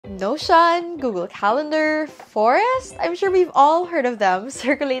Notion, Google Calendar, Forest. I'm sure we've all heard of them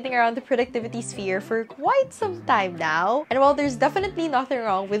circulating around the productivity sphere for quite some time now. And while there's definitely nothing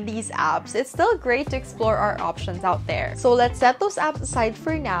wrong with these apps, it's still great to explore our options out there. So let's set those apps aside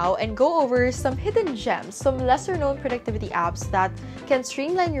for now and go over some hidden gems, some lesser known productivity apps that can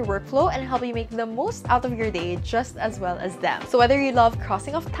streamline your workflow and help you make the most out of your day just as well as them. So whether you love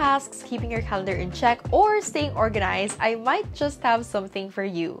crossing off tasks, keeping your calendar in check, or staying organized, I might just have something for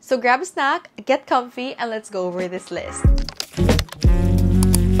you. So grab a snack, get comfy, and let's go over this list.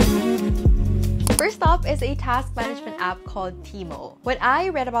 First up is a task management app called Tiimo. When I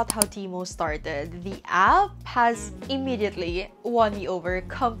read about how Tiimo started, the app has immediately won me over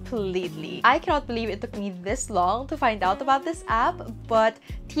completely. I cannot believe it took me this long to find out about this app, but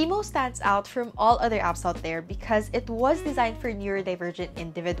Tiimo stands out from all other apps out there because it was designed for neurodivergent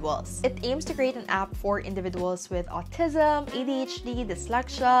individuals. It aims to create an app for individuals with autism, ADHD,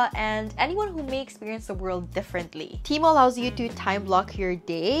 dyslexia, and anyone who may experience the world differently. Tiimo allows you to time block your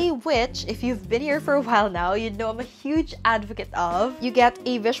day, which, if you've been here for a while now, you'd know I'm a huge advocate of. You get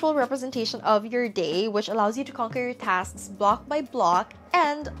a visual representation of your day, which allows you to conquer your tasks block by block,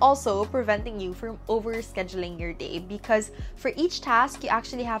 and also preventing you from overscheduling your day, because for each task you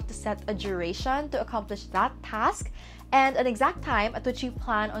actually have to set a duration to accomplish that task and an exact time at which you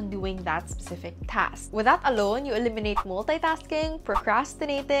plan on doing that specific task. With that alone, you eliminate multitasking,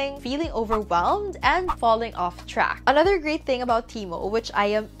 procrastinating, feeling overwhelmed, and falling off track. Another great thing about Tiimo, which I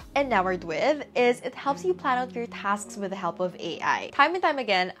am enamored with, is it helps you plan out your tasks with the help of AI. Time and time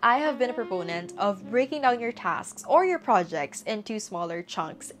again, I have been a proponent of breaking down your tasks or your projects into smaller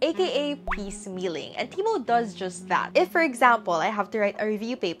chunks, aka piecemealing, and Tiimo does just that. If, for example, I have to write a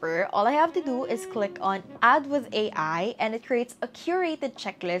review paper, all I have to do is click on Add with AI, and it creates a curated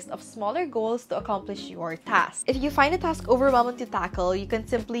checklist of smaller goals to accomplish your task. If you find a task overwhelming to tackle, you can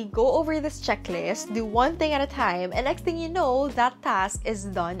simply go over this checklist, do one thing at a time, and next thing you know, that task is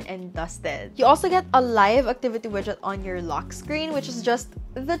done and dusted. You also get a live activity widget on your lock screen, which is just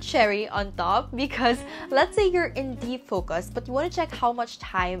the cherry on top, because let's say you're in deep focus but you want to check how much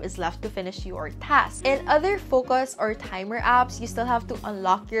time is left to finish your task. In other focus or timer apps, you still have to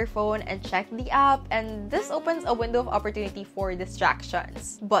unlock your phone and check the app, and this opens a window of opportunity for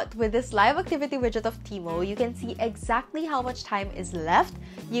distractions. But with this live activity widget of Tiimo, you can see exactly how much time is left.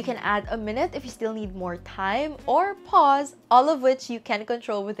 You can add a minute if you still need more time, or pause, all of which you can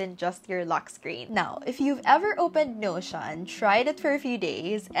control within just your lock screen. Now, if you've ever opened Notion, tried it for a few days,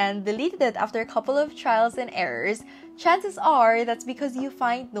 and deleted it after a couple of trials and errors, chances are that's because you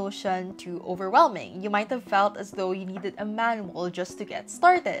find Notion too overwhelming. You might have felt as though you needed a manual just to get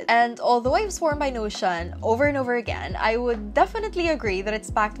started. And although I've sworn by Notion over and over again, I would definitely agree that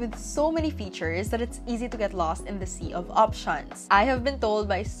it's packed with so many features that it's easy to get lost in the sea of options. I have been told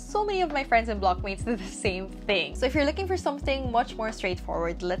by so many of my friends and blockmates the same thing. So if you're looking for something much more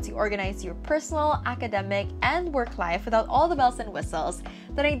straightforward that lets you organize your personal, academic, and work life without all the bells and whistles,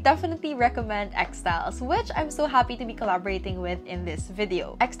 then I definitely recommend xTiles, which I'm so happy to be collaborating with in this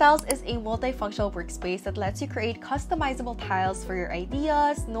video. xTiles is a multifunctional workspace that lets you create customizable tiles for your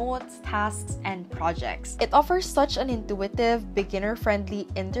ideas, notes, tasks, and projects. It offers such an intuitive, beginner-friendly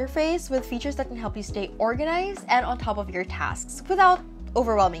interface with features that can help you stay organized and on top of your tasks without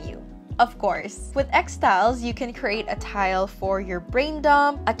overwhelming you. Of course, with xTiles, you can create a tile for your brain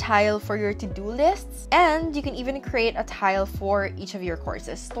dump, a tile for your to-do lists, and you can even create a tile for each of your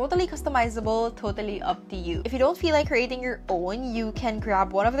courses. Totally customizable, totally up to you. If you don't feel like creating your own, you can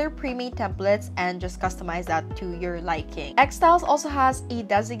grab one of their pre-made templates and just customize that to your liking. xTiles also has a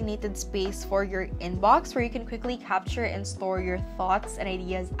designated space for your inbox where you can quickly capture and store your thoughts and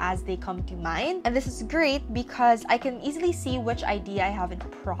ideas as they come to mind. And this is great because I can easily see which idea I haven't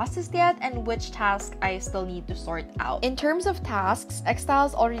processed yet and which task I still need to sort out. In terms of tasks,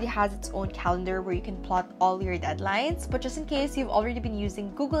 xTiles already has its own calendar where you can plot all your deadlines, but just in case you've already been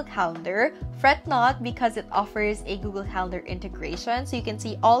using Google Calendar, fret not because it offers a Google Calendar integration so you can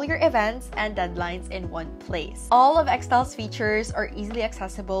see all your events and deadlines in one place. All of xTiles features are easily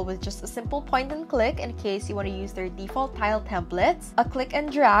accessible with just a simple point and click in case you want to use their default tile templates, a click and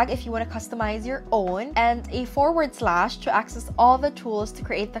drag if you want to customize your own, and a / to access all the tools to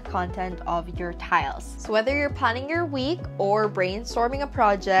create the content content of your tiles. So whether you're planning your week or brainstorming a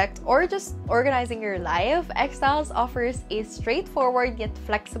project or just organizing your life, xTiles offers a straightforward yet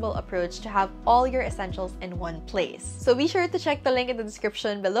flexible approach to have all your essentials in one place. So be sure to check the link in the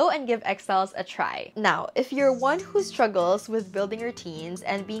description below and give xTiles a try. Now, if you're one who struggles with building routines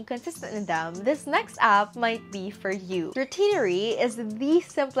and being consistent in them, this next app might be for you. Routinery is the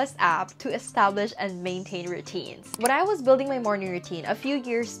simplest app to establish and maintain routines. When I was building my morning routine a few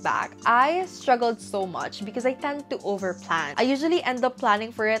years back, I struggled so much because I tend to overplan. I usually end up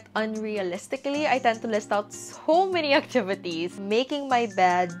planning for it unrealistically. I tend to list out so many activities: making my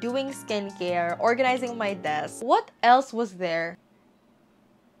bed, doing skincare, organizing my desk. What else was there?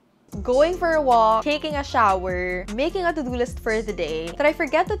 Going for a walk, taking a shower, making a to-do list for the day, that I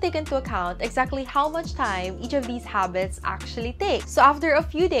forget to take into account exactly how much time each of these habits actually takes. So after a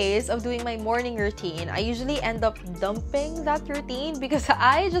few days of doing my morning routine, I usually end up dumping that routine because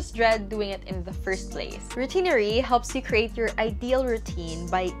I just dread doing it in the first place. Routinery helps you create your ideal routine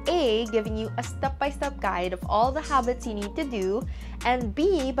by A, giving you a step-by-step guide of all the habits you need to do, and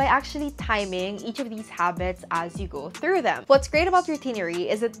B, by actually timing each of these habits as you go through them. What's great about Routinery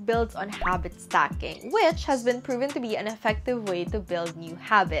is it builds on habit stacking, which has been proven to be an effective way to build new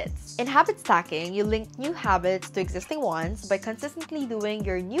habits. In habit stacking, you link new habits to existing ones by consistently doing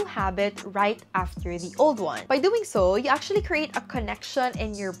your new habit right after the old one. By doing so, you actually create a connection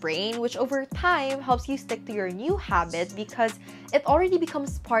in your brain, which over time helps you stick to your new habit because it already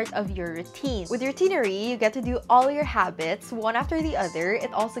becomes part of your routine. With Routinery, you get to do all your habits one after the other.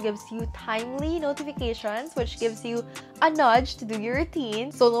 It also gives you timely notifications, which gives you a nudge to do your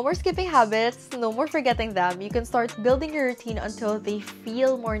routine. So no more skipping habits, no more forgetting them. You can start building your routine until they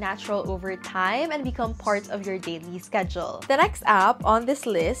feel more natural over time and become part of your daily schedule. The next app on this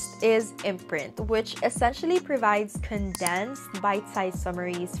list is Imprint, which essentially provides condensed bite-sized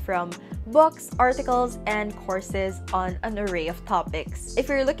summaries from books, articles, and courses on an array of topics. If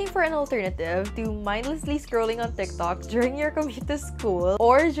you're looking for an alternative to mindlessly scrolling on TikTok during your commute to school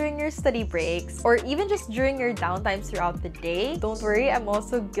or during your study breaks or even just during your downtimes throughout the day, don't worry, I'm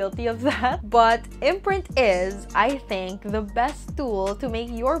also guilty of that. But Imprint is, I think, the best tool to make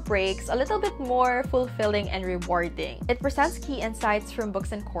your breaks a little bit more fulfilling and rewarding. It presents key insights from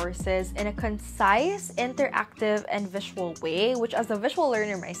books and courses in a concise, interactive, and visual way, which as a visual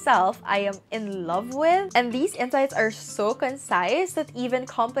learner myself, I am in love with. And these insights are so concise that even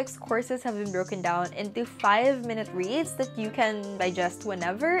complex courses have been broken down into 5-minute reads that you can digest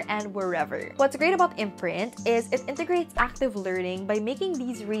whenever and wherever. What's great about Imprint is it integrates active learning by making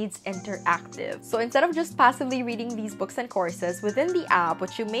these reads interactive. So instead of just passively reading these books and courses within the app,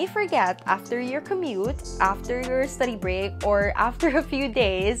 which you may forget after your commute, after your study break, or after a few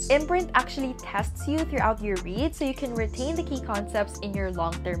days, Imprint actually tests you throughout your read so you can retain the key concepts in your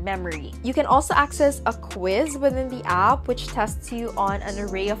long-term memory. You can also access a quiz within the app which tests you on an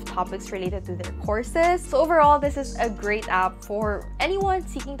array of topics related to their courses. So overall, this is a great app for anyone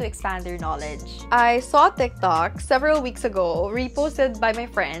seeking to expand their knowledge. I saw TikTok several weeks ago reposted by my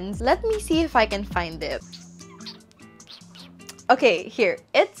friends. Let me see if I can find it. Okay, here.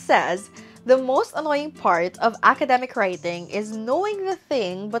 It says, the most annoying part of academic writing is knowing the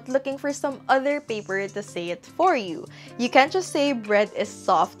thing but looking for some other paper to say it for you. You can't just say bread is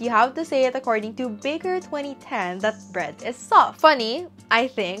soft. You have to say it according to Baker 2010 that bread is soft. Funny, I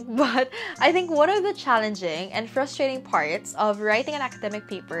think, but I think one of the challenging and frustrating parts of writing an academic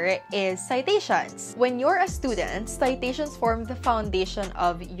paper is citations. When you're a student, citations form the foundation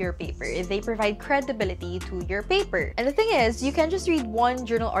of your paper. They provide credibility to your paper. And the thing is, you can't just read one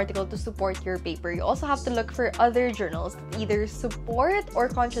journal article to support your paper. You also have to look for other journals that either support or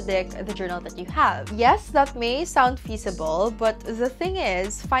contradict the journal that you have. Yes, that may sound feasible, but the thing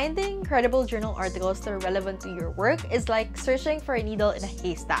is, finding credible journal articles that are relevant to your work is like searching for a needle in a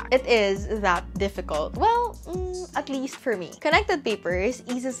haystack. It is that difficult. Well, at least for me. Connected Papers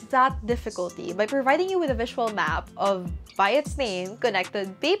eases that difficulty by providing you with a visual map of, by its name,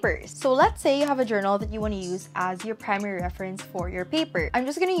 connected papers. So let's say you have a journal that you want to use as your primary reference for your paper. I'm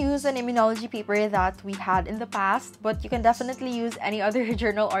just going to use an immunology paper that we had in the past, but you can definitely use any other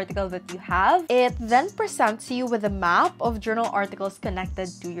journal article that you have. It then presents you with a map of journal articles connected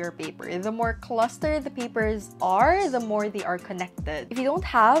to your paper. The more clustered the papers are, the more they are connected. If you don't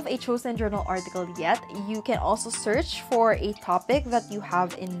have a chosen journal article yet, you can also search for a topic that you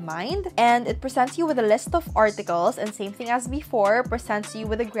have in mind, and it presents you with a list of articles, and same thing as before, presents you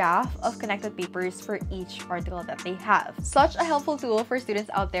with a graph of connected papers for each article that they have. Such a helpful tool for students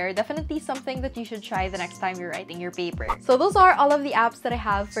out there. Definitely definitely something that you should try the next time you're writing your paper. So those are all of the apps that I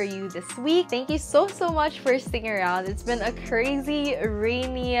have for you this week. Thank you so much for sticking around. It's been a crazy,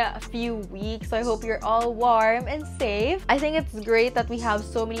 rainy few weeks, so I hope you're all warm and safe. I think it's great that we have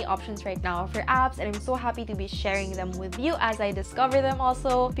so many options right now for apps, and I'm so happy to be sharing them with you as I discover them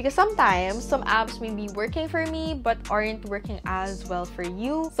also, because sometimes some apps may be working for me but aren't working as well for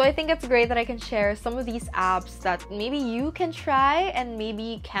you. So I think it's great that I can share some of these apps that maybe you can try and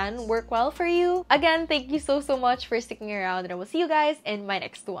maybe can work well for you. Again, thank you so much for sticking around, and I will see you guys in my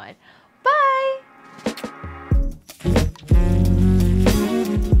next one. Bye!